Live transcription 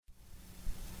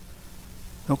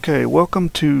Okay, welcome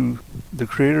to the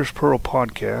Creator's Pearl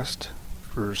podcast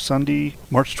for Sunday,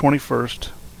 March 21st,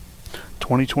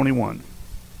 2021.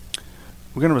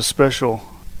 We're going to have a special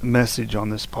message on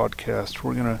this podcast.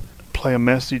 We're going to play a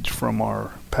message from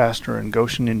our pastor in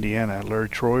Goshen, Indiana, Larry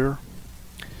Troyer.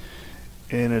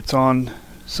 And it's on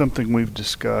something we've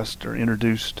discussed or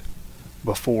introduced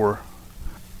before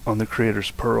on the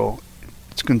Creator's Pearl.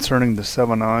 It's concerning the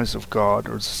seven eyes of God,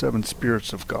 or the seven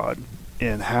spirits of God,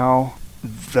 and how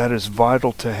that is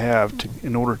vital to have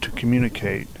in order to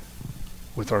communicate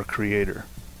with our Creator.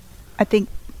 I think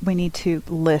we need to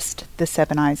list the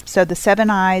seven eyes. So the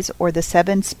seven eyes, or the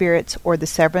seven spirits, or the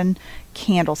seven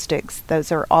candlesticks,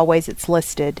 those are always, it's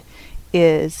listed,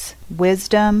 is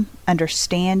wisdom,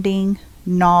 understanding,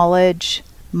 knowledge,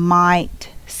 might,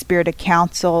 spirit of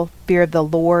counsel, fear of the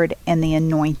Lord, and the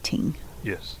anointing.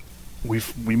 Yes.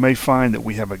 We may find that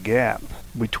we have a gap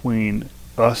between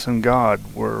us and God,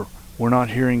 where we're not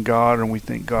hearing God and we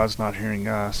think God's not hearing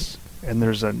us. And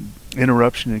there's an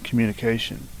interruption in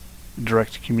communication,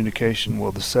 direct communication.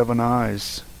 Well, the seven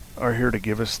eyes are here to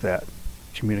give us that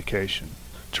communication,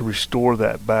 to restore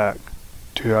that back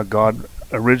to how God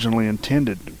originally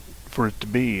intended for it to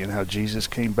be, and how Jesus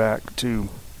came back to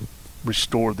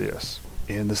restore this.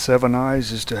 And the seven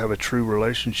eyes is to have a true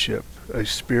relationship, a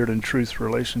spirit and truth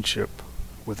relationship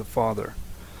with the Father.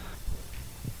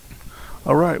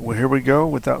 All right, well, here we go.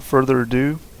 Without further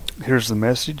ado, here's the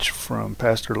message from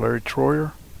Pastor Larry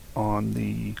Troyer on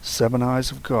the seven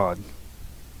eyes of God.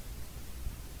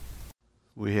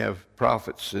 We have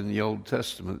prophets in the Old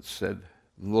Testament said,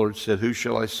 the Lord said, "Who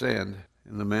shall I send?"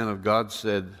 And the man of God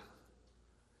said,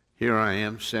 "Here I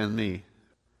am, send me."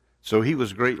 So he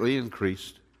was greatly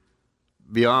increased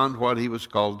beyond what he was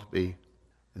called to be.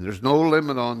 And there's no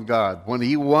limit on God. When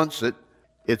he wants it,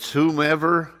 it's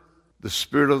whomever the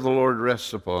Spirit of the Lord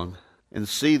rests upon. And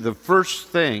see, the first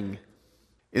thing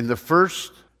in the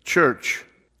first church,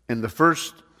 and the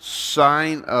first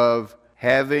sign of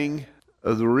having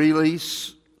the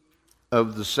release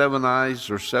of the seven eyes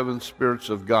or seven spirits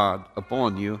of God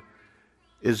upon you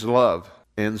is love.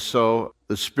 And so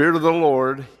the Spirit of the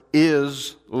Lord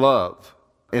is love.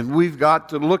 And we've got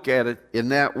to look at it in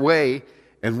that way.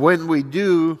 And when we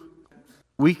do,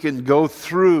 we can go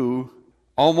through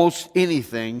almost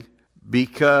anything,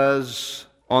 because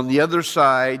on the other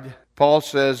side, Paul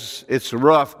says it's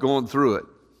rough going through it.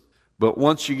 But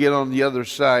once you get on the other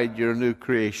side, you're a new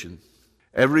creation.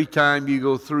 Every time you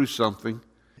go through something,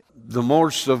 the more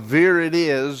severe it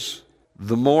is,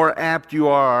 the more apt you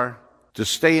are to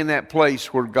stay in that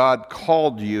place where God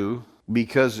called you,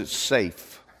 because it's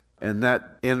safe. And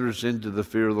that enters into the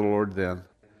fear of the Lord then.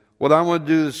 What I want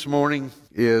to do this morning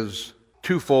is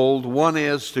twofold. One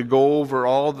is to go over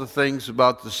all the things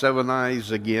about the seven eyes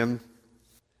again,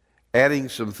 adding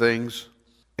some things.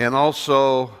 And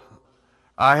also,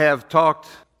 I have talked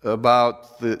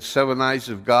about the seven eyes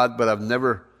of God, but I've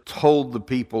never told the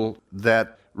people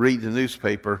that read the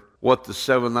newspaper what the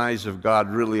seven eyes of God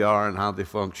really are and how they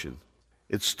function.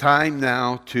 It's time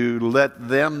now to let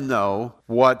them know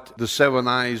what the seven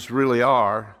eyes really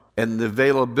are and the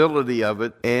availability of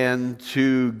it, and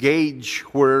to gauge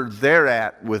where they're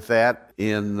at with that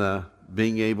in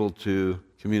being able to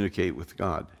communicate with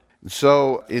God. And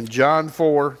so in John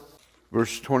 4,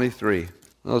 verse 23,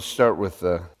 let's start with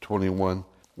 21.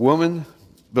 "Woman,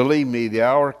 believe me, the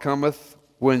hour cometh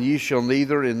when ye shall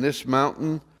neither in this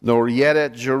mountain nor yet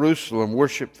at Jerusalem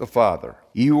worship the Father.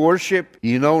 Ye worship,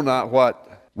 ye know not what.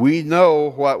 We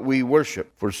know what we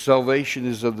worship, for salvation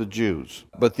is of the Jews.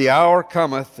 But the hour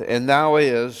cometh, and now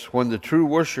is, when the true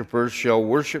worshipers shall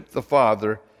worship the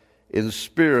Father in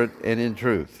spirit and in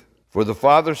truth. For the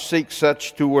Father seeks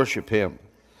such to worship him."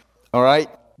 All right?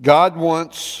 God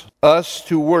wants us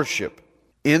to worship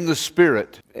in the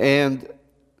Spirit. And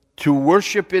to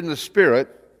worship in the Spirit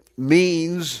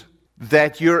means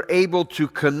that you're able to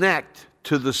connect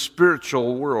to the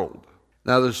spiritual world.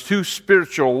 Now, there's two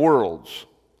spiritual worlds: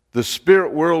 the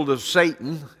spirit world of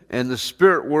Satan and the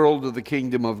spirit world of the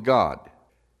kingdom of God.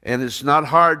 And it's not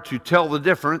hard to tell the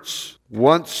difference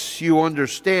once you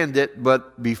understand it,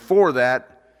 but before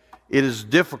that, it is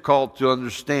difficult to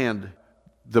understand.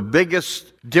 The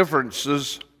biggest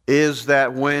differences is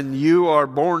that when you are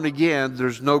born again,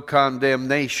 there's no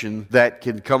condemnation that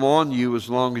can come on you as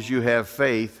long as you have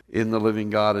faith in the living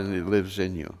God and it lives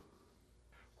in you.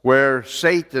 Where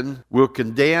Satan will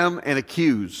condemn and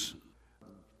accuse.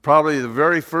 Probably the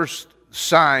very first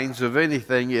signs of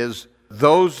anything is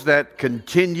those that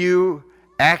continue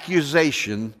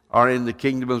accusation are in the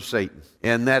kingdom of Satan.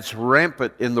 And that's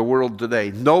rampant in the world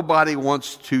today. Nobody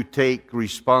wants to take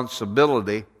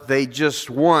responsibility. They just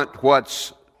want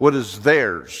what's what is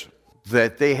theirs,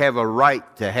 that they have a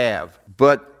right to have.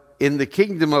 But in the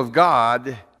kingdom of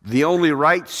God, the only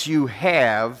rights you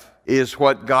have is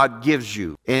what God gives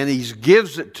you. And He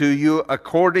gives it to you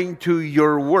according to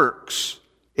your works.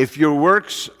 If your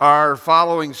works are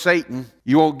following Satan,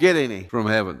 you won't get any from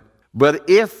heaven.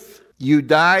 But if you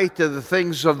die to the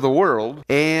things of the world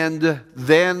and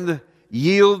then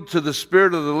yield to the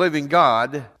Spirit of the living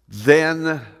God,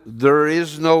 then there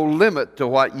is no limit to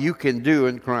what you can do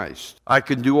in Christ. I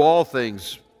can do all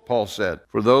things, Paul said,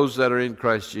 for those that are in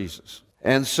Christ Jesus.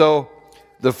 And so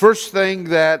the first thing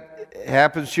that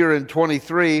happens here in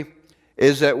 23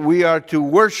 is that we are to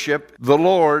worship the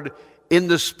Lord in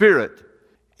the Spirit.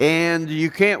 And you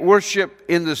can't worship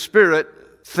in the Spirit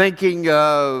thinking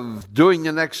of doing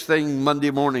the next thing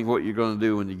Monday morning, what you're going to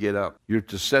do when you get up. You're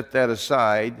to set that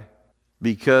aside,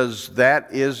 because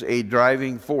that is a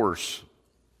driving force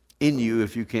in you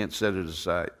if you can't set it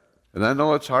aside. And I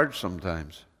know it's hard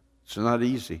sometimes. It's not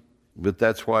easy. But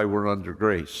that's why we're under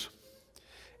grace.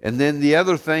 And then the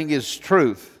other thing is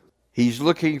truth. He's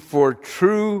looking for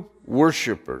true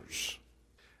worshipers.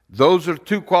 Those are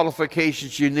two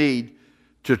qualifications you need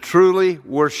to truly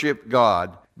worship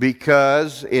God.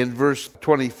 Because in verse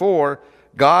 24,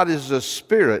 God is a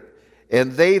spirit,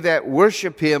 and they that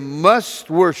worship Him must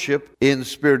worship in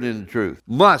spirit and in truth.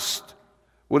 Must.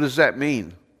 What does that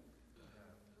mean?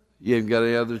 You haven't got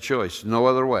any other choice. No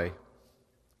other way.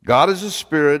 God is a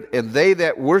spirit, and they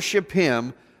that worship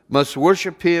Him must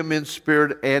worship Him in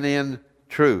spirit and in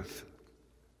truth.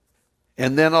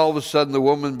 And then all of a sudden the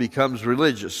woman becomes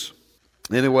religious.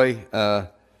 Anyway,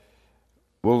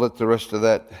 we'll let the rest of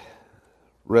that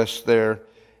rest there.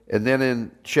 And then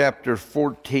in chapter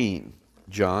 14,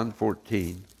 John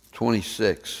 14,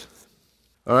 26.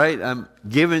 All right, I'm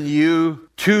giving you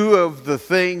two of the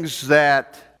things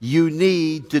that you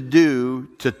need to do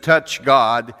to touch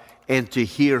God and to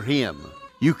hear Him.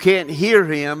 You can't hear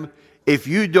Him if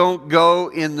you don't go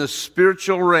in the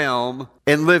spiritual realm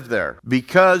and live there,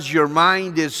 because your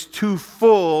mind is too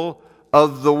full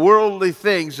of the worldly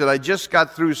things that I just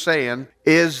got through saying,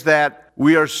 is that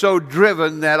we are so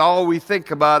driven that all we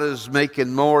think about is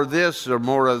making more of this or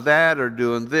more of that, or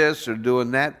doing this or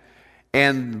doing that.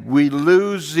 And we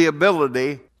lose the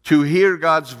ability to hear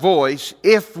God's voice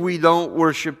if we don't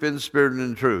worship in spirit and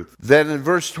in truth. Then in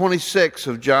verse 26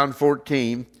 of John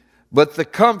 14, but the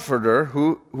Comforter,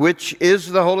 which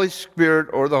is the Holy Spirit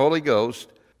or the Holy Ghost,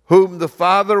 whom the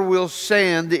Father will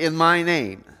send in my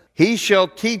name, He shall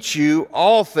teach you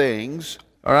all things.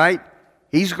 All right?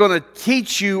 He's going to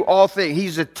teach you all things.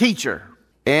 He's a teacher.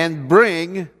 And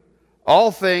bring all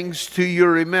things to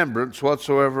your remembrance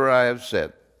whatsoever I have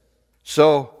said.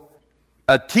 So,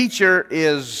 a teacher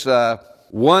is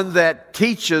one that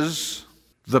teaches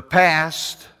the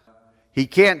past. He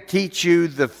can't teach you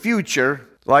the future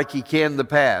like he can the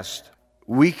past.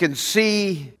 We can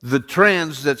see the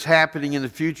trends that's happening in the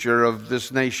future of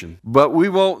this nation, but we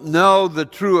won't know the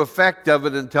true effect of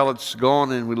it until it's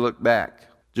gone and we look back,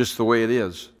 just the way it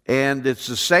is. And it's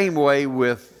the same way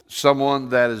with someone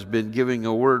that has been giving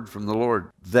a word from the Lord,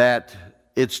 that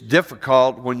it's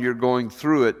difficult when you're going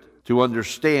through it to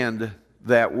understand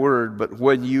that word, but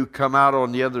when you come out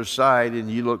on the other side and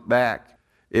you look back,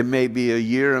 it may be a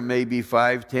year, it may be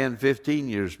 5, 10, 15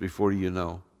 years before you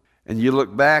know. And you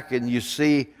look back and you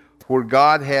see where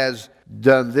God has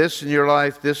done this in your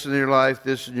life, this in your life,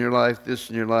 this in your life, this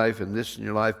in your life, and this in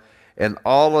your life. And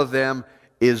all of them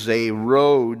is a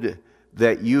road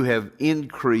that you have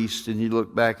increased, and you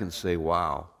look back and say,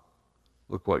 wow,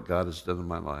 look what God has done in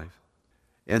my life.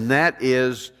 And that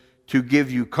is to give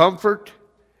you comfort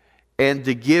and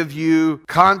to give you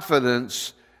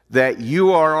confidence that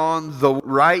you are on the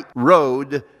right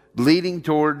road leading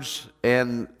towards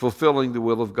and fulfilling the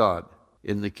will of God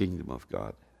in the kingdom of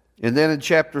God. And then in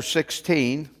chapter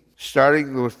 16,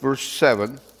 starting with verse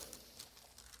 7,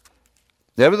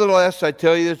 nevertheless, I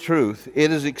tell you the truth,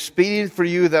 it is expedient for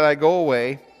you that I go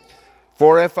away.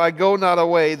 For if I go not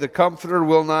away, the Comforter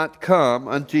will not come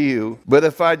unto you. But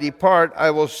if I depart,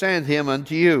 I will send him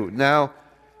unto you. Now,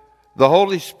 the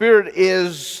Holy Spirit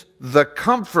is the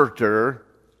Comforter,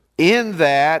 in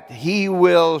that He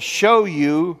will show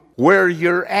you where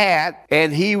you're at,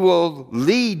 and He will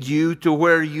lead you to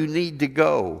where you need to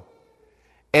go.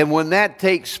 And when that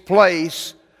takes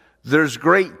place, there's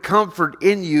great comfort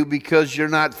in you, because you're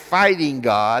not fighting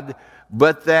God,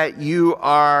 but that you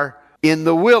are in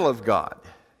the will of God.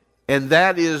 And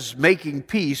that is making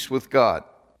peace with God.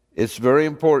 It's very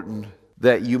important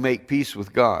that you make peace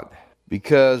with God,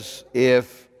 because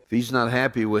if He's not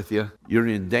happy with you, you're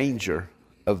in danger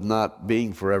of not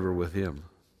being forever with Him.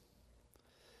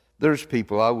 There's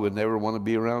people I would never want to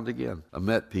be around again. I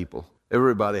met people.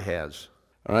 Everybody has.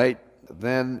 All right?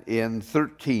 Then in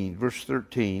 13, verse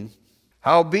 13,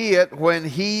 howbeit when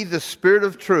he, the Spirit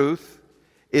of truth,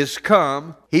 is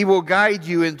come, he will guide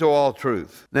you into all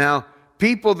truth. Now,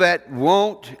 people that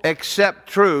won't accept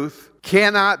truth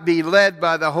cannot be led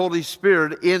by the Holy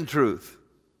Spirit in truth.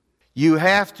 You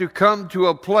have to come to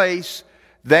a place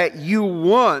that you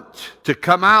want to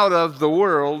come out of the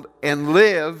world and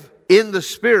live in the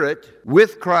Spirit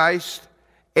with Christ,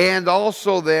 and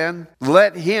also then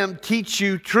let Him teach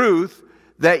you truth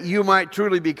that you might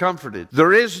truly be comforted.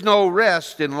 There is no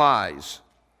rest in lies.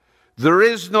 There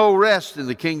is no rest in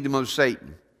the kingdom of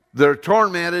Satan. They're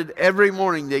tormented every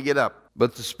morning they get up.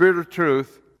 But the Spirit of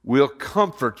truth will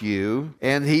comfort you,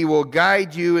 and He will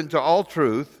guide you into all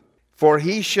truth. For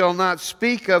He shall not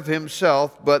speak of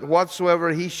Himself, but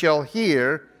whatsoever He shall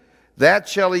hear, that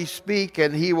shall He speak,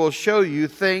 and He will show you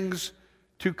things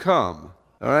to come.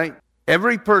 All right?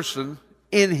 Every person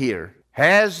in here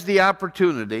has the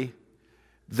opportunity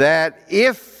that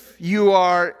if you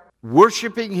are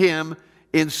worshiping Him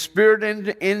in spirit and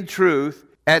in truth,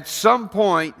 at some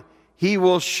point He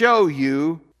will show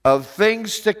you of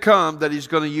things to come that He's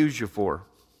going to use you for.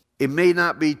 It may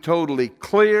not be totally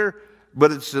clear,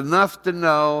 but it's enough to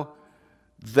know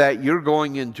that you're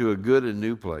going into a good and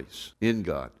new place in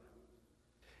God.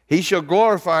 He shall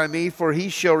glorify me, for He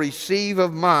shall receive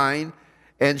of mine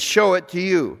and show it to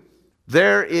you.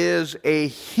 There is a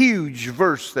huge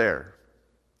verse there.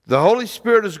 The Holy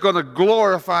Spirit is going to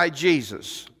glorify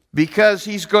Jesus, because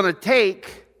He's going to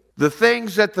take the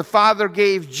things that the Father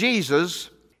gave Jesus,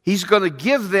 He's going to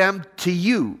give them to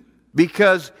you.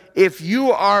 Because if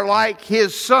you are like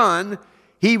His Son,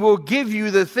 He will give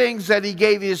you the things that He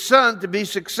gave His Son to be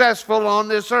successful on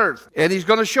this earth. And He's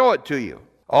going to show it to you.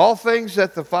 All things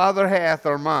that the Father hath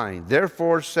are mine.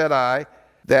 Therefore said I,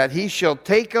 that He shall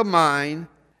take of mine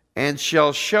and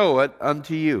shall show it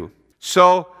unto you.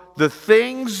 So the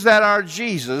things that are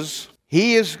Jesus,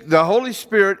 the Holy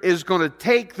Spirit is going to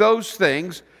take those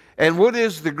things. And what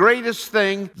is the greatest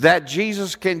thing that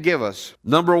Jesus can give us?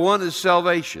 Number one is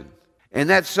salvation. And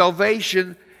that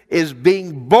salvation is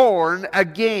being born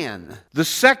again. The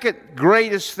second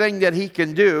greatest thing that He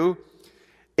can do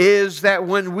is that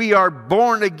when we are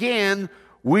born again,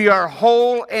 we are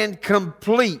whole and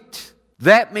complete.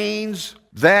 That means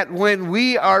that when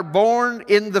we are born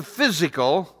in the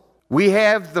physical, we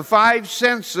have the five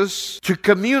senses to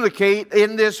communicate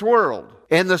in this world.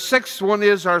 And the sixth one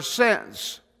is our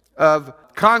sense of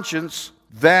conscience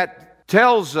that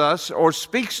tells us or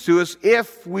speaks to us,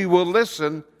 if we will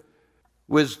listen,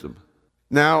 wisdom.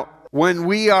 Now, when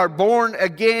we are born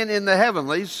again in the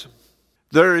heavenlies,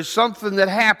 there is something that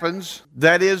happens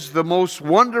that is the most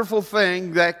wonderful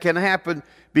thing that can happen,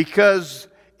 because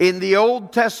in the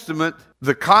Old Testament,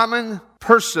 the common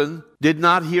person did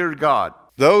not hear God.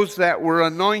 Those that were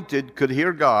anointed could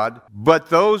hear God, but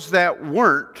those that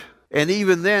weren't, and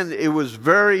even then it was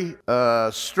very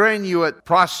strenuous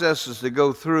processes to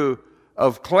go through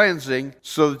of cleansing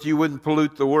so that you wouldn't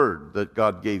pollute the word that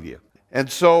God gave you. And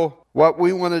so what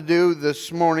we want to do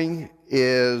this morning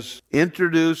is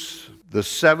introduce the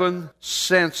seven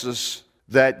senses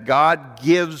that God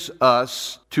gives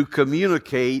us to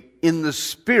communicate in the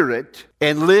Spirit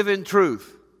and live in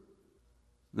truth.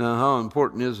 Now, how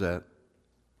important is that?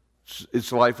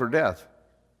 It's life or death.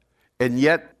 And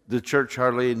yet, the church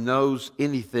hardly knows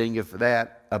anything, if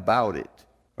that, about it.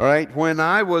 All right, when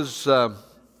I was a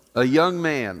young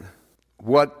man,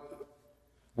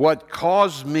 what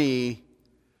caused me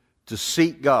to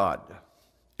seek God,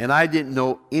 and I didn't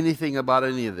know anything about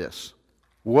any of this,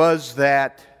 was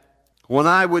that when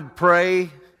I would pray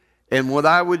and when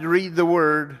I would read the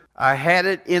Word, I had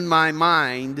it in my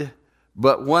mind,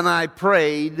 but when I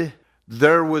prayed,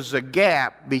 there was a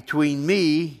gap between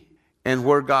me and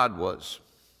where God was.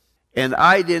 And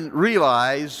I didn't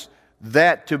realize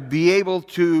that to be able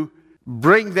to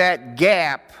bring that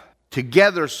gap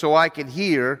together so I could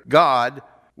hear God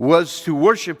was to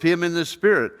worship Him in the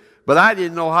Spirit. But I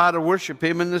didn't know how to worship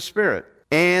Him in the Spirit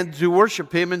and to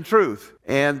worship Him in truth.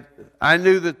 And I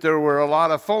knew that there were a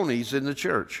lot of phonies in the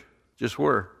church. Just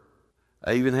were.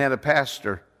 I even had a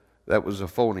pastor that was a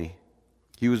phony.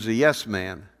 He was a yes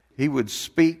man. He would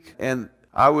speak and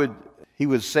he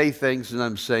would say things, and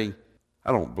I'm saying,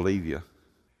 I don't believe you.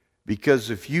 Because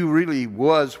if you really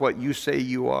was what you say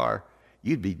you are,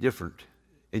 you'd be different,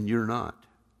 and you're not.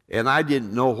 And I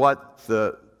didn't know what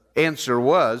the answer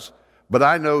was, but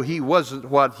I know he wasn't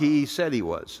what he said he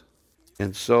was.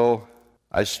 And so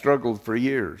I struggled for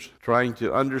years trying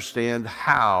to understand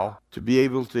how to be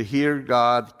able to hear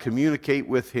God, communicate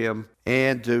with Him,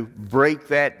 and to break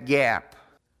that gap.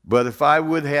 But if I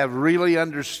would have really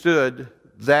understood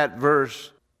that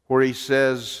verse where he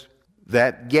says,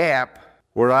 that gap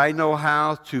where I know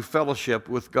how to fellowship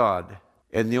with God,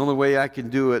 and the only way I can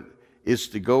do it is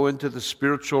to go into the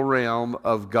spiritual realm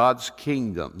of God's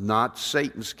kingdom, not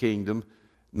Satan's kingdom,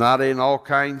 not in all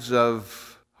kinds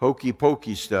of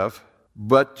hokey-pokey stuff,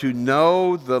 but to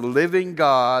know the living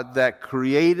God that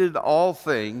created all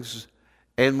things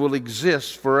and will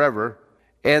exist forever,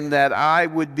 and that I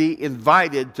would be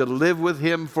invited to live with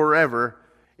him forever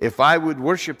if I would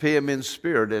worship him in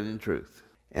spirit and in truth.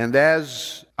 And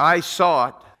as I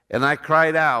sought and I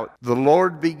cried out, the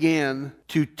Lord began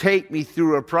to take me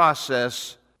through a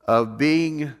process of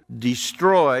being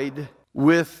destroyed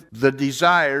with the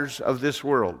desires of this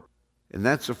world. And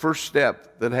that's the first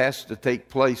step that has to take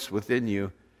place within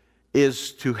you,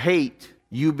 is to hate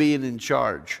you being in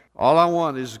charge. All I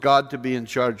want is God to be in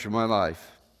charge of my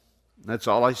life. That's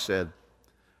all I said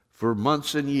for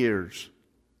months and years.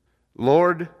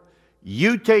 Lord,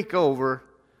 you take over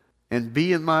and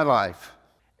be in my life.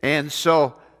 And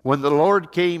so when the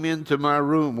Lord came into my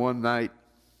room one night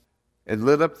and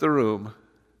lit up the room,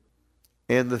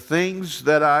 and the things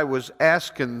that I was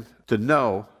asking to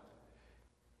know,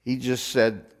 he just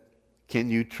said, can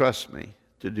you trust me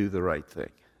to do the right thing?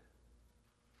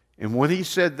 And when he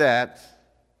said that,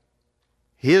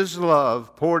 his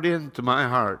love poured into my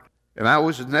heart, and I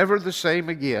was never the same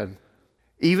again.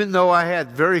 Even though I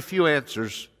had very few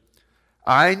answers,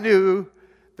 I knew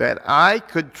that I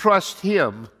could trust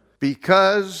him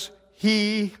because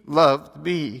he loved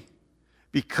me,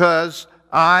 because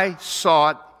I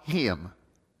sought him.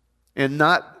 And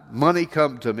not money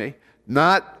come to me,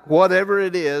 not whatever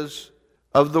it is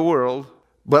of the world,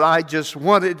 but I just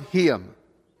wanted him.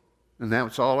 And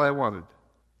that's all I wanted.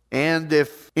 And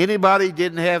if anybody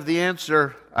didn't have the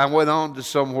answer, I went on to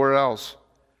somewhere else.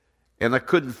 And I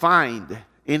couldn't find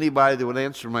anybody that would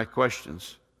answer my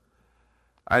questions.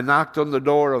 I knocked on the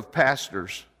door of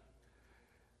pastors.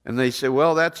 And they said,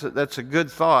 well, that's a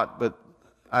good thought, but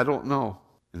I don't know.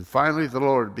 And finally the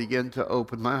Lord began to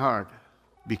open my heart,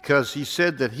 because he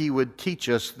said that he would teach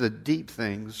us the deep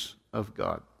things of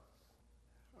God.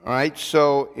 All right,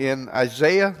 so in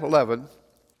Isaiah 11,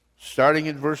 starting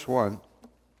in verse 1,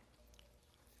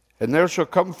 and there shall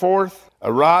come forth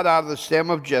a rod out of the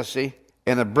stem of Jesse,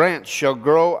 and a branch shall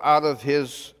grow out of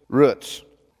his roots.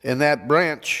 And that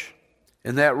branch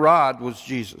and that rod was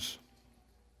Jesus.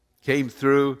 Came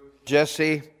through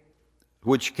Jesse,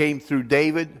 which came through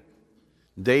David.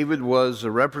 David was a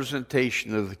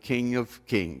representation of the King of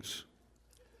Kings,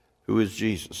 who is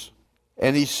Jesus.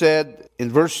 And he said in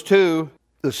verse 2,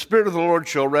 the Spirit of the Lord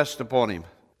shall rest upon him.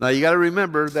 Now you got to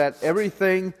remember that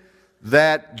everything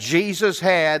that Jesus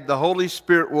had, the Holy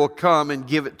Spirit will come and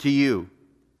give it to you.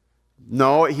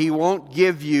 No, he won't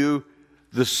give you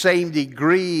the same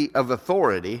degree of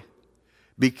authority,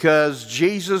 because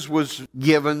Jesus was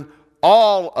given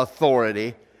all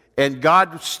authority, and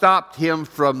God stopped him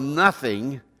from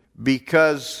nothing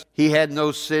because he had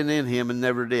no sin in him and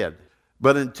never did.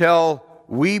 But until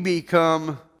we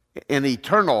become an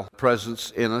eternal presence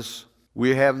in us,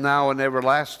 we have now an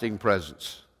everlasting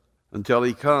presence until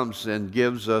he comes and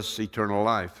gives us eternal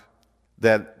life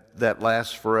that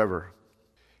lasts forever.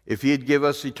 If he'd give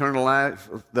us eternal life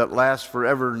that lasts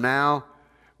forever now,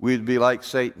 we'd be like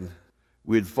Satan.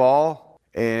 We'd fall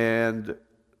and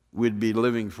we'd be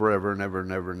living forever and ever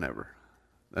and ever and ever.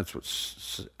 That's what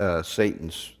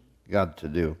Satan's got to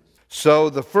do. So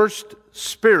the first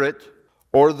spirit,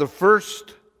 or the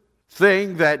first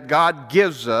thing that God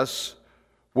gives us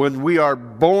when we are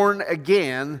born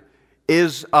again,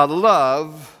 is a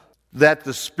love that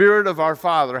the Spirit of our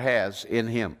Father has in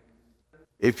him.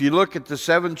 If you look at the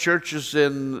 7 churches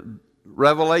in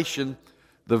Revelation,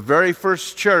 the very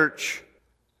first church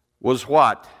was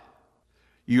what?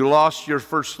 You lost your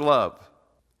first love.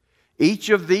 Each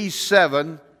of these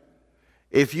 7,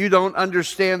 if you don't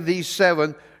understand these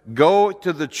 7, go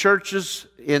to the churches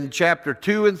in chapter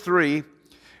 2 and 3,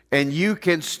 and you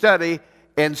can study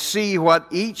and see what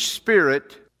each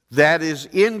spirit that is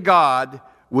in God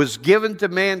was given to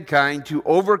mankind to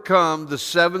overcome the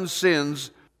 7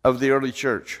 sins of the early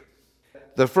church.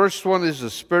 The first one is the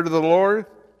Spirit of the Lord.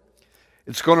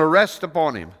 It's going to rest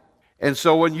upon him. And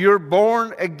so when you're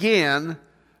born again,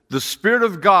 the Spirit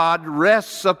of God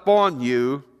rests upon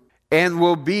you and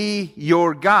will be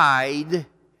your guide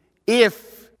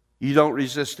if you don't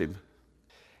resist him.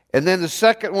 And then the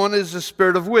second one is the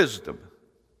Spirit of wisdom.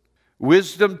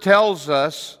 Wisdom tells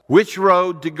us which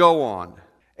road to go on.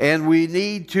 And we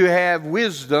need to have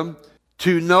wisdom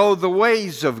to know the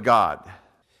ways of God.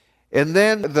 And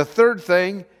then the third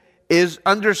thing is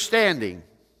understanding.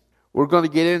 We're going to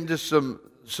get into some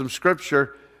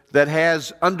scripture that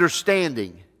has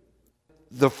understanding.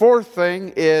 The fourth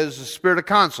thing is the spirit of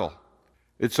counsel.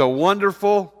 It's a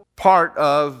wonderful part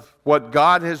of what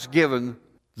God has given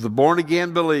the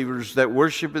born-again believers that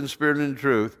worship in spirit and in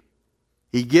truth.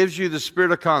 He gives you the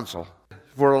spirit of counsel.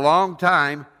 For a long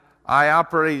time, I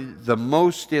operated the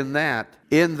most in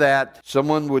that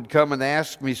someone would come and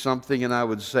ask me something and I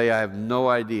would say, I have no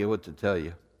idea what to tell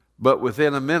you. But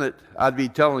within a minute, I'd be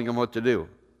telling them what to do.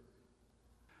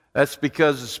 That's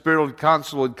because the spirit of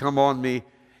counsel would come on me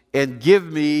and give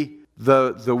me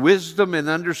the wisdom and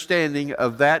understanding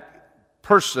of that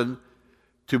person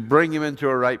to bring him into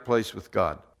a right place with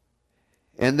God.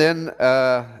 And then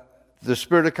the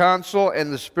spirit of counsel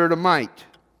and the spirit of might.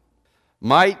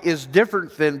 Might is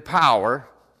different than power.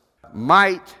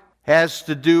 Might has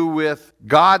to do with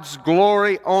God's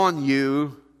glory on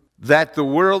you that the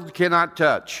world cannot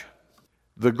touch.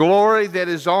 The glory that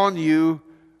is on you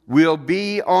will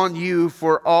be on you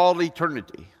for all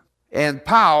eternity. And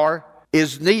power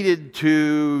is needed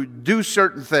to do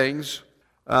certain things,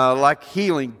 like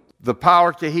healing, the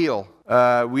power to heal.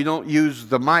 We don't use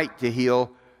the might to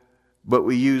heal, but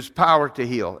we use power to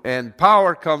heal. And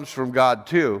power comes from God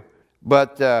too.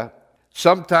 But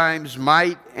sometimes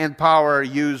might and power are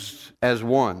used as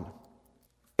one.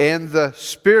 And the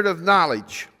spirit of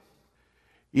knowledge.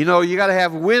 You know, you got to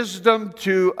have wisdom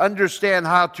to understand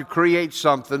how to create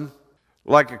something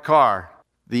like a car,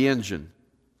 the engine.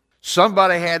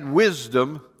 Somebody had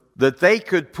wisdom that they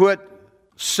could put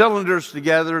cylinders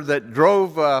together that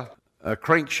drove a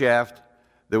crankshaft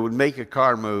that would make a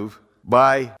car move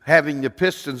by having the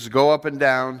pistons go up and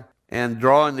down and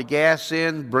drawing the gas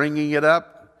in, bringing it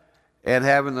up, and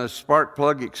having a spark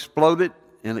plug explode it,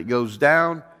 and it goes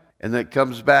down, and then it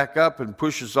comes back up and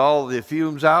pushes all the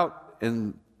fumes out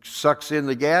and sucks in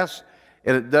the gas,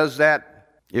 and it does that.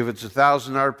 If it's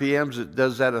 1,000 RPMs, it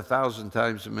does that 1,000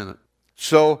 times a minute.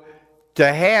 So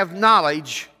to have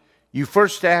knowledge, you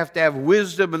first have to have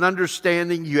wisdom and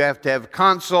understanding. You have to have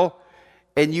counsel,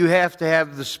 and you have to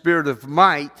have the spirit of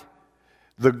might,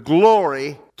 the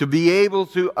glory, to be able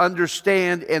to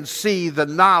understand and see the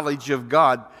knowledge of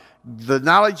God. The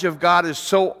knowledge of God is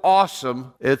so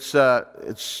awesome,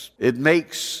 it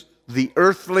makes the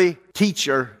earthly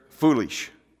teacher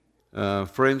foolish.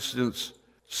 For instance,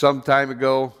 some time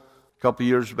ago, a couple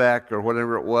years back or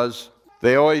whatever it was,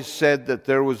 they always said that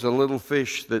there was a little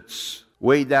fish that's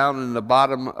way down in the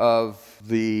bottom of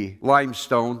the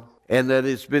limestone and that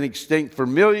it's been extinct for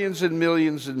millions and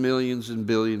millions and millions and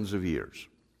billions of years.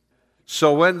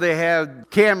 So when they had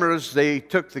cameras, they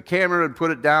took the camera and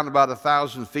put it down about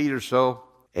 1,000 feet or so,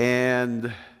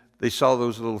 and they saw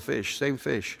those little fish, same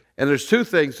fish. And there's two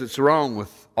things that's wrong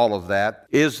with all of that,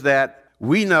 is that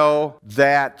we know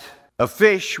that a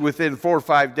fish within 4 or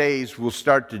 5 days will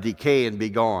start to decay and be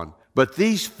gone. But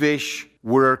these fish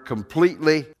were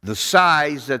completely the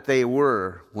size that they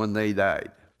were when they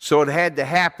died. So it had to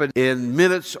happen in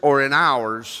minutes or in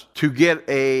hours to get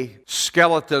a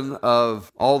skeleton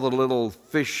of all the little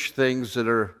fish things that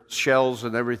are shells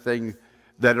and everything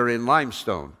that are in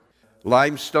limestone.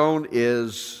 Limestone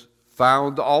is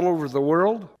found all over the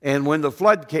world. And when the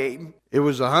flood came, it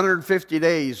was 150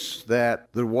 days that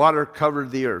the water covered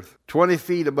the earth, 20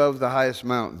 feet above the highest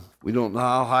mountain. We don't know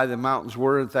how high the mountains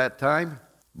were at that time,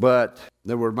 but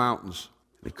there were mountains.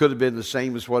 It could have been the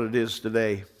same as what it is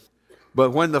today.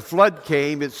 But when the flood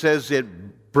came, it says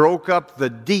it broke up the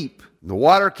deep. The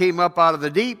water came up out of the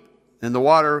deep, and the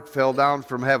water fell down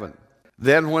from heaven.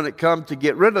 Then when it come to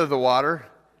get rid of the water,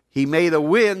 he made a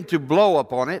wind to blow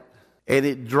upon it, and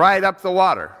it dried up the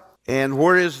water. And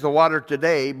where is the water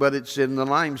today? But it's in the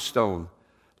limestone.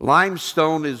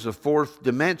 Limestone is the fourth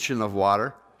dimension of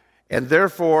water, and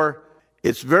therefore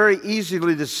it's very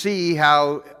easily to see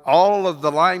how all of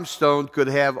the limestone could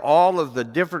have all of the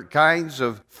different kinds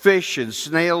of fish and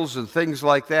snails and things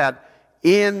like that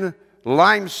in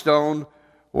limestone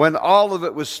when all of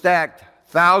it was stacked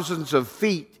thousands of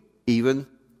feet even.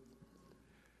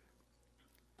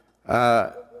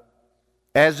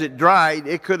 As it dried,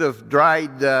 it could have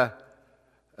dried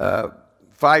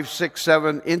 5, 6,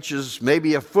 7 inches,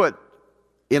 maybe a foot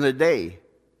in a day,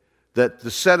 that the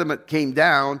sediment came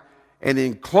down and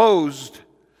enclosed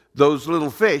those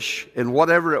little fish and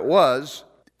whatever it was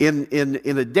in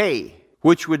a day,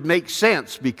 which would make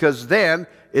sense because then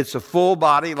it's a full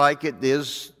body like it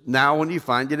is now when you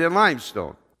find it in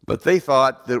limestone. But they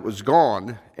thought that it was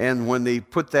gone, and when they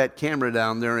put that camera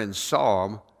down there and saw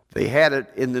them, they had it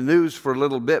in the news for a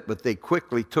little bit, but they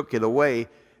quickly took it away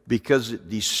because it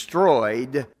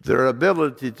destroyed their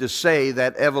ability to say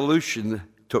that evolution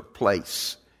took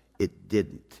place it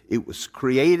didn't. It was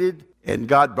created, and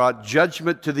God brought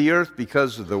judgment to the earth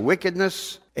because of the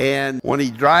wickedness. And when he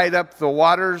dried up the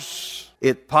waters,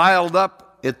 it piled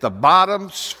up at the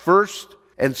bottoms first.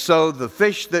 And so the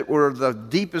fish that were the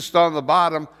deepest on the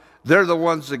bottom, they're the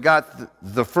ones that got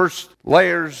the first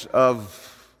layers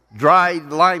of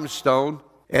dried limestone.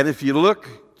 And if you look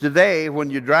today, when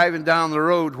you're driving down the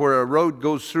road where a road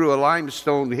goes through a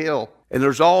limestone hill, and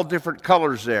there's all different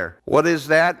colors there. What is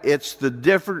that? It's the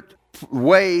different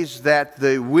ways that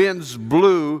the winds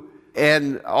blew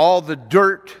and all the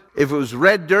dirt. If it was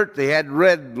red dirt, they had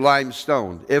red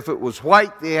limestone. If it was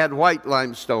white, they had white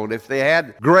limestone. If they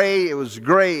had gray, it was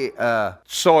gray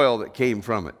soil that came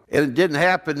from it. And it didn't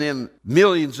happen in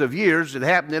millions of years. It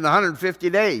happened in 150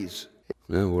 days.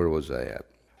 Now, where was I at?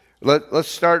 Let's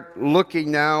start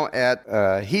looking now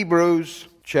at Hebrews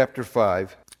chapter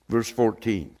 5, verse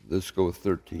 14. Let's go with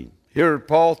 13. Here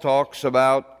Paul talks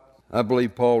about, I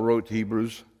believe Paul wrote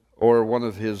Hebrews, or one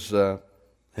of his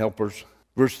helpers.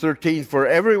 Verse 13, for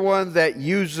everyone that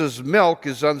uses milk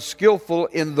is unskillful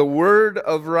in the word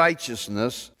of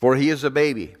righteousness, for he is a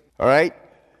baby. All right?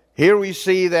 Here we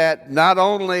see that not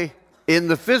only in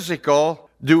the physical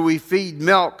do we feed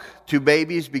milk to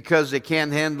babies because they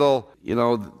can't handle,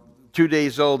 2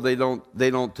 days old, they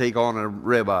don't take on a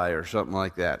ribeye or something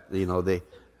like that.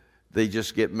 They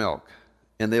just get milk,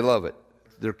 and they love it.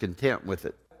 They're content with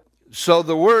it. So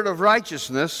the word of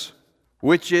righteousness,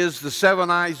 which is the 7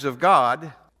 eyes of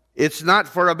God, it's not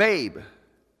for a babe,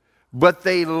 but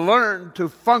they learn to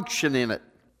function in it.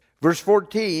 Verse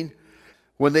 14,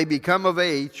 when they become of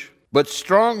age, but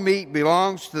strong meat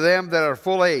belongs to them that are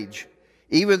full age,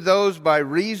 even those by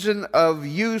reason of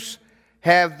use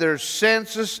have their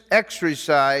senses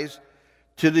exercised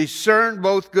to discern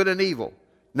both good and evil.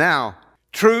 Now,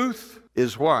 truth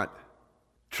is what?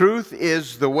 Truth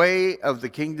is the way of the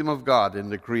kingdom of God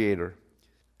and the Creator.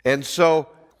 And so,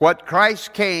 what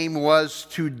Christ came was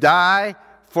to die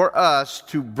for us,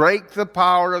 to break the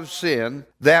power of sin,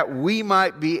 that we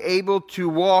might be able to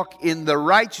walk in the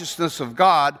righteousness of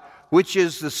God, which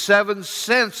is the 7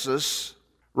 senses.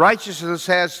 Righteousness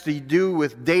has to do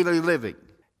with daily living.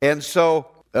 And so,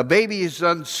 a baby is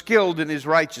unskilled in his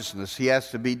righteousness. He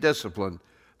has to be disciplined.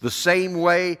 The same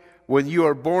way, when you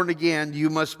are born again, you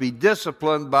must be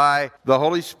disciplined by the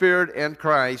Holy Spirit and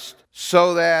Christ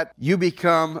so that you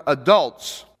become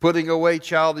adults, putting away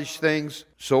childish things.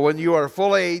 So when you are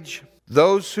full age,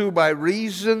 those who by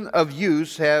reason of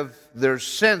use have their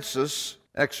senses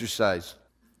exercised.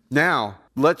 Now,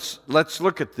 let's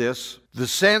look at this. The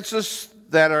senses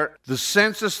that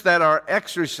are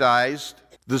exercised,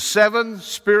 the 7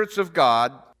 spirits of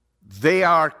God, they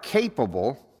are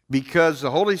capable, because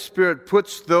the Holy Spirit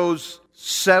puts those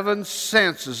 7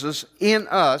 senses in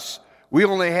us. We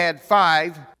only had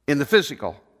 5 in the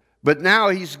physical, but now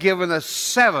He's given us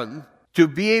 7 to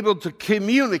be able to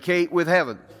communicate with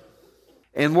heaven.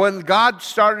 And when God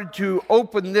started to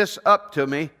open this up to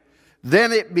me,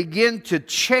 then it began to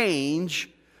change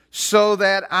so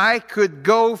that I could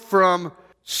go from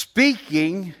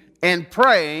speaking and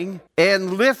praying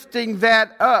and lifting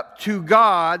that up to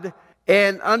God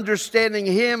and understanding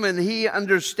Him and He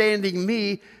understanding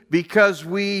me, because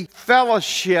we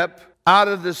fellowship out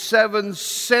of the 7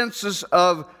 senses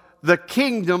of the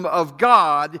kingdom of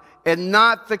God and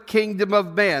not the kingdom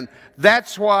of man.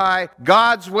 That's why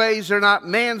God's ways are not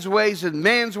man's ways and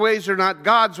man's ways are not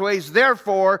God's ways.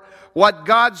 Therefore, what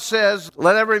God says,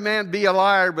 let every man be a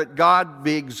liar, but God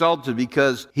be exalted,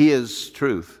 because He is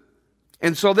truth.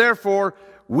 And so therefore,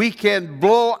 we can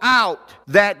blow out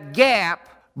that gap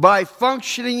by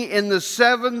functioning in the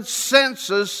 7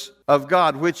 senses of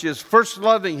God, which is first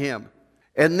loving Him,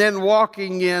 and then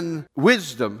walking in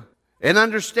wisdom and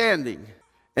understanding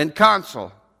and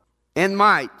counsel and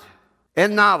might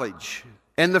and knowledge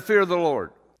and the fear of the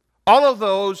Lord. All of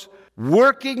those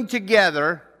working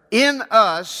together in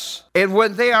us, and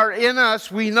when they are in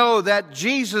us, we know that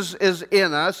Jesus is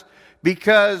in us,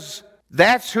 because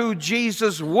that's who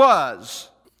Jesus was,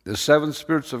 the 7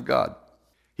 spirits of God.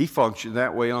 He functioned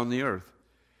that way on the earth.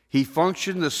 He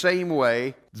functioned the same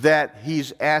way that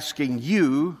He's asking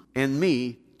you and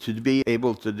me to be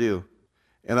able to do.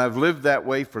 And I've lived that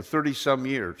way for 30-some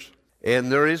years.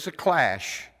 And there is a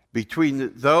clash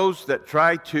between those that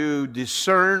try to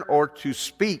discern or to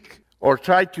speak or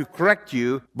try to correct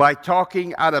you by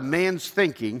talking out of man's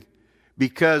thinking,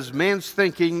 because man's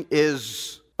thinking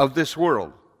is of this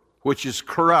world, which is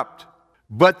corrupt.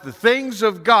 But the things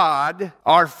of God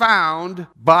are found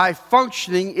by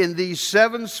functioning in these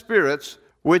 7 spirits,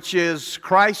 which is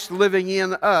Christ living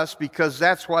in us, because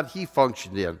that's what He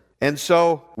functioned in. And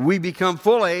so we become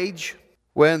full age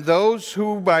when those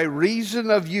who by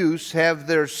reason of use have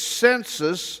their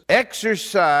senses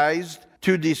exercised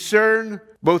to discern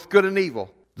both good and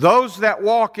evil. Those that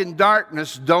walk in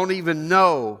darkness don't even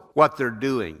know what they're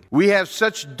doing. We have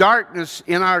such darkness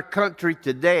in our country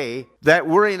today that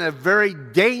we're in a very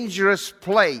dangerous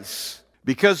place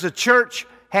because the church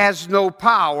has no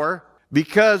power,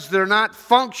 because they're not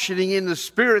functioning in the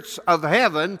spirits of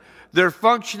heaven. They're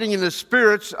functioning in the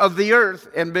spirits of the earth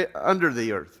and under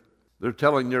the earth. They're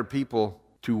telling their people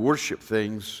to worship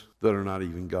things that are not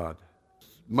even God.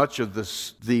 Much of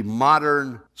the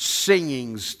modern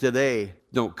singings today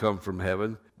don't come from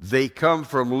heaven. They come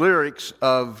from lyrics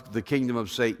of the kingdom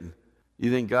of Satan.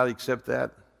 You think God accept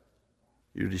that?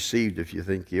 You're deceived if you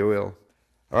think He will.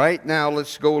 All right, now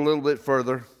let's go a little bit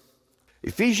further.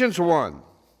 Ephesians 1,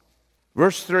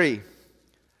 verse 3.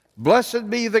 Blessed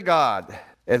be the God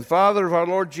and Father of our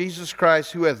Lord Jesus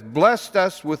Christ, who hath blessed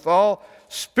us with all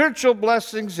spiritual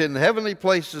blessings in heavenly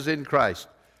places in Christ.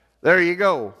 There you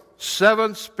go.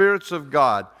 7 spirits of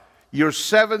God. Your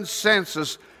 7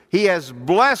 senses. He has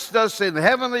blessed us in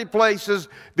heavenly places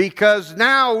because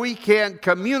now we can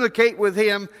communicate with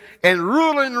Him and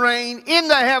rule and reign in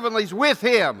the heavenlies with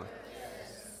Him.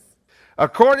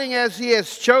 According as He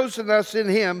has chosen us in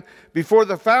Him before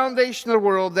the foundation of the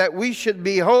world, that we should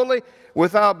be holy,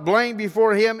 without blame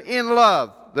before Him in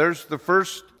love. There's the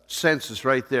first census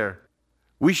right there.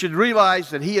 We should realize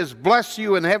that He has blessed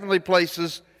you in heavenly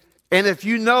places, and if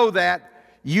you know that,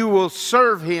 you will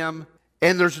serve Him,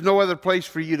 and there's no other place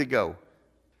for you to go.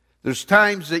 There's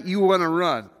times that you want to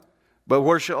run, but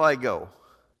where shall I go?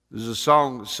 There's a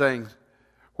song saying,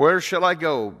 where shall I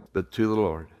go but to the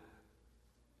Lord?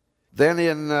 Then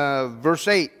in verse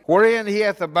 8, wherein He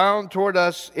hath abound toward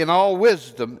us in all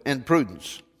wisdom and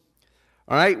prudence.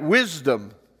 All right,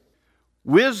 wisdom.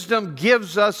 Wisdom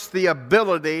gives us the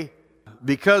ability,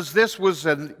 because this was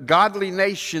a godly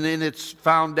nation in its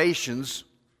foundations,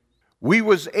 we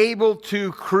was able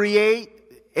to create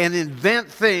and invent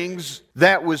things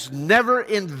that was never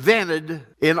invented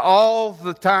in all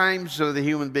the times of the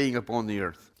human being upon the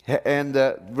earth. And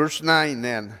verse 9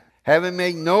 then, having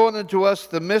made known unto us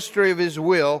the mystery of His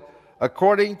will,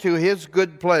 according to His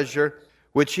good pleasure,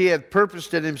 which He had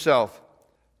purposed in Himself.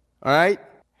 All right?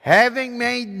 Having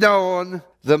made known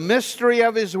the mystery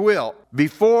of His will.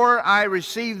 Before I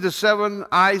received the 7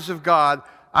 eyes of God,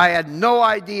 I had no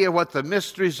idea what the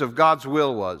mysteries of God's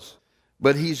will was.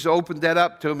 But He's opened that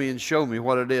up to me and shown me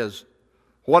what it is.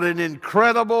 What an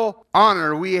incredible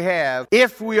honor we have,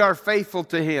 if we are faithful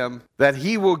to Him, that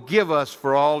He will give us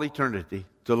for all eternity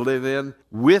to live in,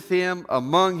 with Him,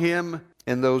 among Him,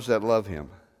 and those that love Him.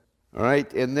 All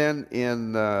right, and then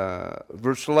in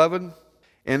verse 11,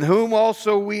 in whom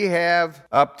also we have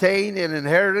obtained an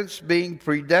inheritance, being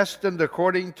predestined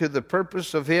according to the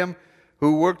purpose of Him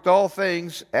who worked all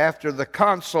things after the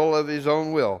counsel of His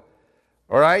own will.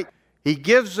 All right? He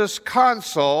gives us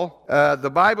counsel.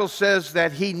 The Bible says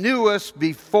that He knew us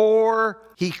before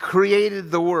He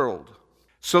created the world.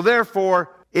 So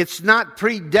therefore, it's not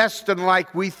predestined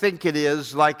like we think it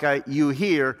is, like you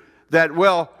hear, that,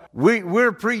 well,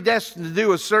 we're predestined to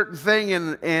do a certain thing,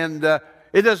 and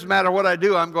it doesn't matter what I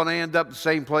do, I'm going to end up the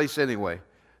same place anyway.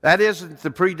 That isn't the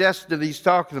predestined He's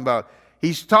talking about.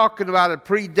 He's talking about a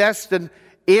predestined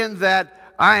in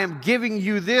that I am giving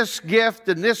you this gift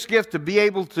and this gift to be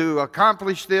able to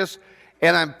accomplish this,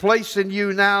 and I'm placing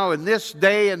you now in this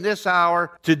day and this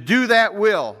hour to do that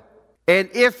will.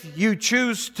 And if you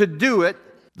choose to do it,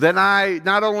 then I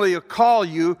not only call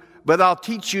you, but I'll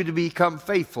teach you to become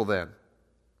faithful then.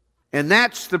 And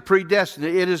that's the predestined.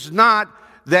 It is not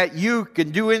that you can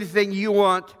do anything you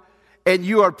want and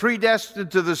you are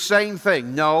predestined to the same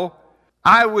thing. No.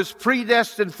 I was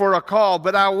predestined for a call,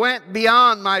 but I went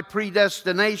beyond my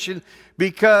predestination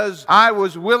because I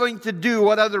was willing to do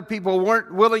what other people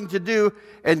weren't willing to do.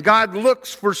 And God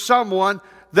looks for someone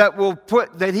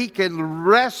that He can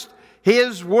rest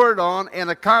His word on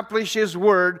and accomplish His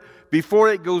word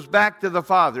before it goes back to the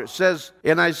Father. It says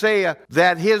in Isaiah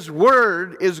that His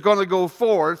word is going to go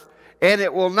forth, and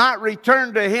it will not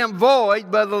return to Him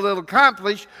void, but it'll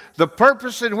accomplish the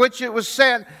purpose in which it was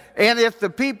sent. And if the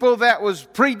people that was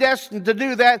predestined to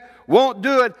do that won't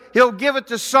do it, He'll give it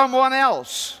to someone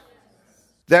else.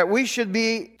 That we should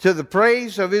be to the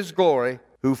praise of His glory,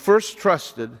 who first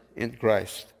trusted in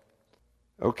Christ.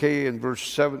 Okay, in verse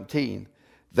 17.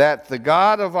 That the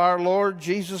God of our Lord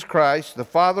Jesus Christ, the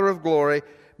Father of glory,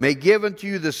 may give unto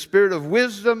you the spirit of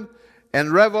wisdom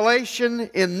and revelation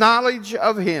in knowledge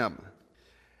of Him.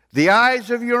 The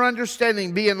eyes of your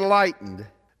understanding be enlightened,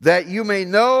 that you may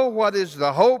know what is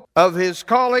the hope of His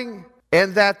calling,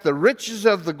 and that the riches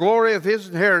of the glory of his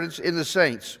inheritance in the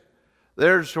saints.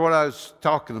 There's what I was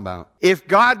talking about. If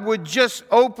God would just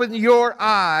open your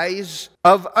eyes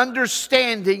of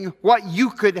understanding what you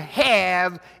could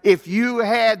have if you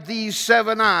had these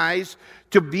 7 eyes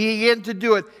to begin to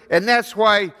do it. And that's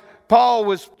why Paul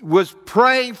was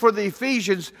praying for the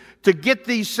Ephesians to get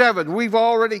these 7. We've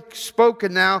already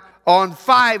spoken now on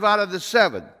 5 out of the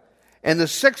 7. And the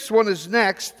 6th one is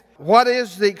next. What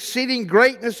is the exceeding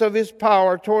greatness of his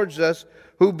power towards us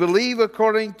who believe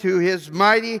according to his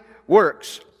mighty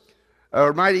works,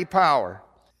 or mighty power?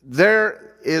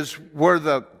 There is where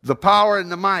the power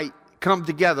and the might come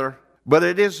together, but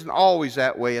it isn't always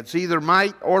that way. It's either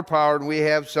might or power, and we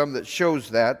have some that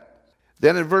shows that.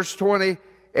 Then in verse 20,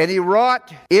 and he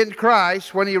wrought in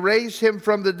Christ when he raised him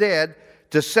from the dead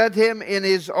to set him in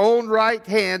his own right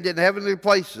hand in heavenly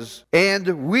places.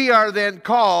 And we are then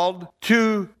called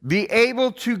to be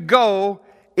able to go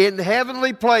in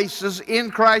heavenly places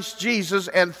in Christ Jesus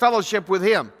and fellowship with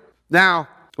him. Now,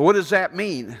 what does that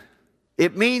mean?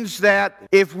 It means that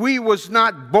if we was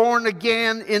not born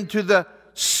again into the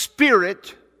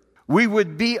Spirit, we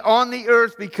would be on the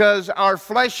earth because our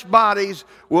flesh bodies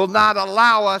will not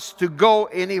allow us to go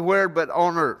anywhere but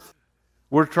on earth.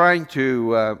 We're trying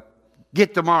to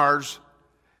get to Mars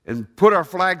and put our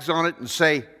flags on it and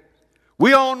say,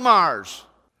 we own Mars.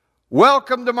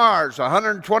 Welcome to Mars,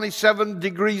 127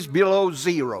 degrees below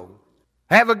zero.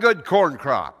 Have a good corn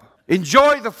crop.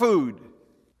 Enjoy the food.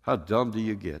 How dumb do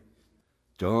you get?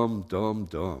 Dumb, dumb,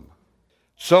 dumb.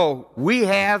 So we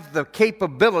have the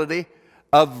capability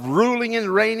of ruling and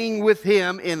reigning with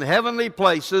him in heavenly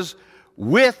places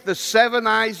with the 7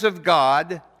 eyes of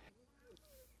God.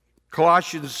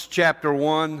 Colossians chapter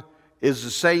 1 is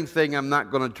the same thing. I'm not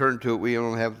going to turn to it. We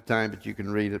don't have the time, but you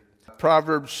can read it.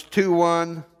 Proverbs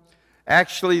 2:1.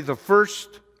 Actually, the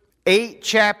first 8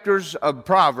 chapters of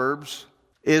Proverbs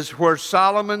is where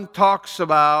Solomon talks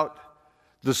about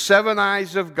the 7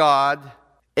 eyes of God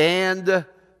and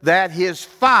that his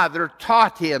father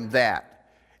taught him that.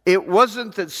 It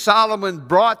wasn't that Solomon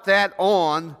brought that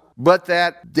on, but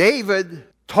that David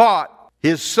taught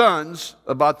his sons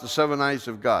about the 7 eyes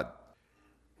of God.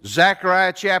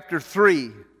 Zechariah chapter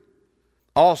 3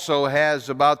 also has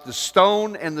about the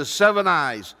stone and the 7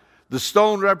 eyes. The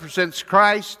stone represents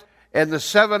Christ, and the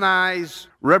 7 eyes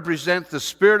represent the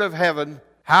Spirit of heaven,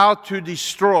 how to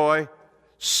destroy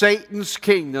Satan's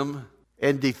kingdom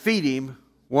and defeat him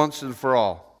once and for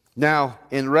all. Now,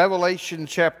 in Revelation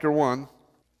chapter 1,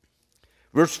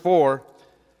 verse 4,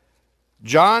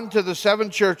 John to the 7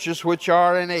 churches which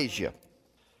are in Asia.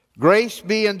 Grace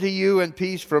be unto you and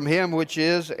peace from him which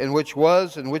is, and which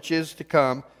was, and which is to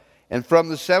come, and from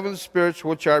the 7 spirits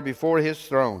which are before his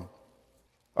throne.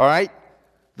 All right?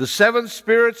 The 7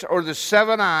 spirits or the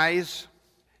 7 eyes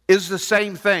is the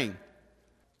same thing.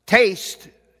 Taste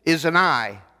is an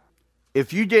eye.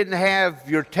 If you didn't have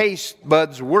your taste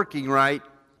buds working right,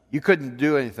 you couldn't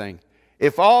do anything.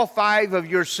 If all 5 of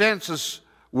your senses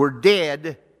were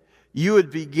dead, you would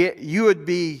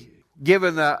be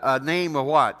given a name of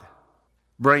what?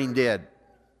 Brain dead.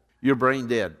 You're brain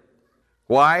dead.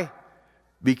 Why?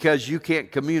 Because you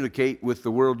can't communicate with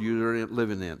the world you're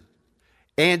living in.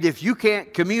 And if you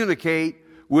can't communicate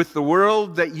with the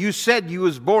world that you said you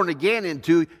was born again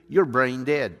into, you're brain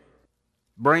dead.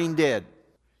 Brain dead.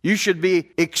 You should be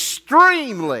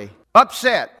extremely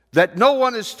upset that no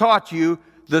one has taught you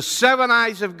the 7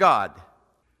 eyes of God.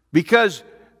 Because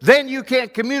then you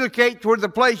can't communicate toward the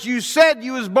place you said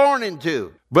you was born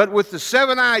into. But with the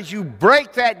 7 eyes, you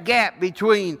break that gap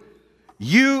between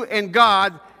you and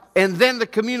God, and then the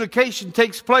communication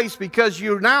takes place because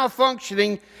you're now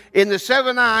functioning in the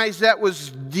 7 eyes that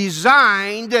was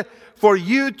designed for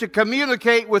you to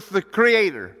communicate with the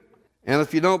Creator. And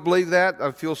if you don't believe that,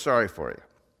 I feel sorry for you.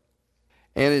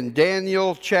 And in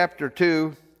Daniel chapter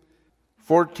 2,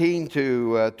 14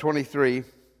 to 23,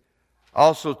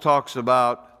 also talks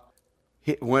about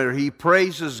where he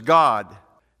praises God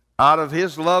out of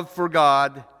his love for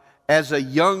God as a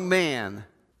young man.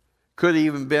 Could have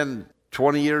even been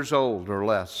 20 years old or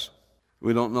less.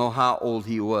 We don't know how old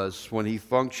he was when he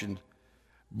functioned.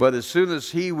 But as soon as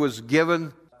he was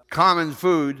given common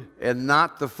food and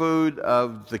not the food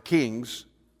of the kings,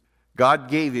 God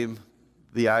gave him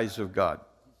the eyes of God.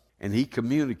 And he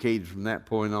communicated from that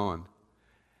point on.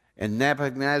 And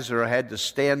Nebuchadnezzar had to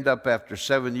stand up after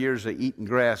 7 years of eating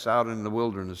grass out in the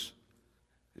wilderness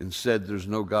and said, there's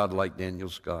no God like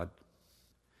Daniel's God.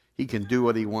 He can do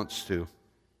what he wants to.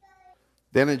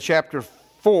 Then in chapter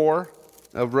 4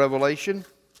 of Revelation,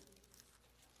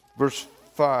 verse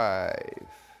 5.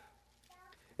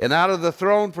 And out of the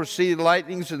throne proceeded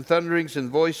lightnings and thunderings and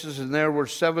voices, and there were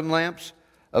 7 lamps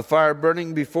of fire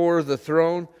burning before the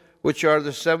throne, which are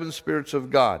the 7 spirits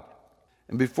of God.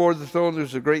 And before the throne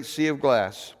there's a great sea of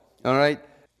glass. All right?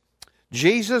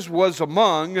 Jesus was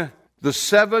among the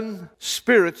 7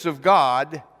 spirits of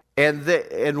God, and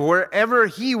wherever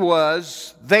he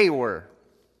was, they were.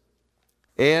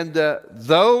 And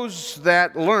those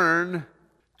that learn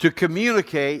to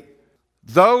communicate,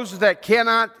 those that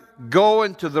cannot go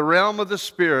into the realm of the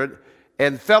Spirit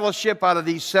and fellowship out of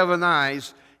these 7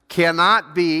 eyes,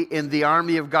 cannot be in the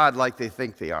army of God like they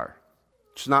think they are.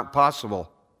 It's not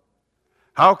possible.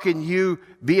 How can you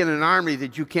be in an army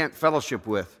that you can't fellowship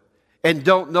with and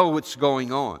don't know what's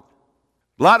going on?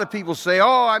 A lot of people say,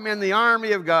 oh, I'm in the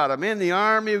army of God. I'm in the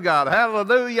army of God.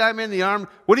 Hallelujah, I'm in the army.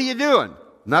 What are you doing?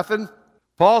 Nothing.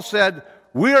 Paul said,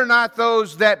 we are not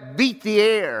those that beat the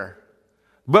air,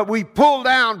 but we pull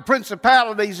down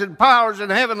principalities and powers in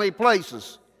heavenly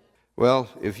places. Well,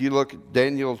 if you look at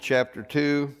Daniel chapter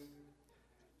 2,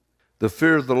 the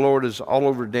fear of the Lord is all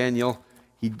over Daniel.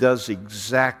 He does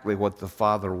exactly what the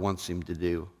Father wants him to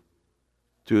do.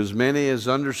 To as many as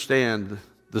understand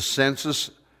the census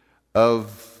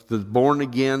of the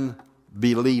born-again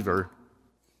believer,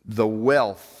 the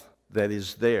wealth that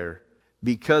is there,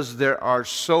 because there are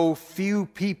so few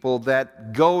people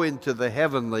that go into the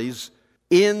heavenlies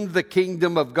in the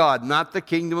kingdom of God, not the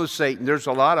kingdom of Satan. There's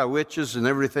a lot of witches and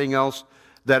everything else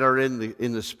that are in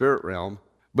the spirit realm,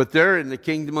 but they're in the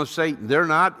kingdom of Satan. They're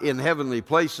not in heavenly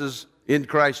places in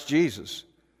Christ Jesus,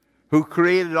 who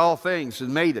created all things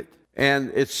and made it.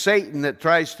 And it's Satan that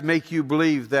tries to make you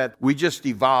believe that we just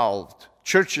evolved.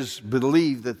 Churches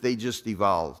believe that they just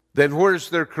evolved. Then where's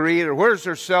their creator? Where's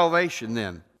their salvation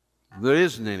then? There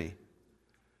isn't any.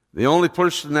 The only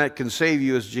person that can save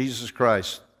you is Jesus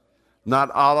Christ.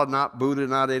 Not Allah, not Buddha,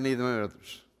 not any of the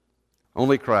others.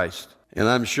 Only Christ. And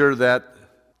I'm sure that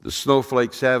the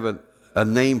snowflakes have a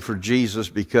name for Jesus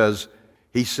because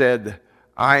he said,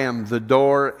 I am the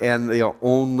door and the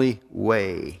only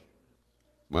way.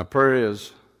 My prayer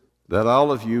is that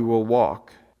all of you will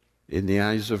walk in the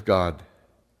eyes of God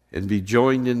and be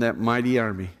joined in that mighty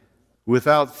army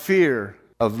without fear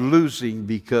of losing,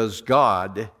 because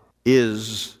God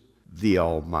is the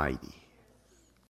Almighty.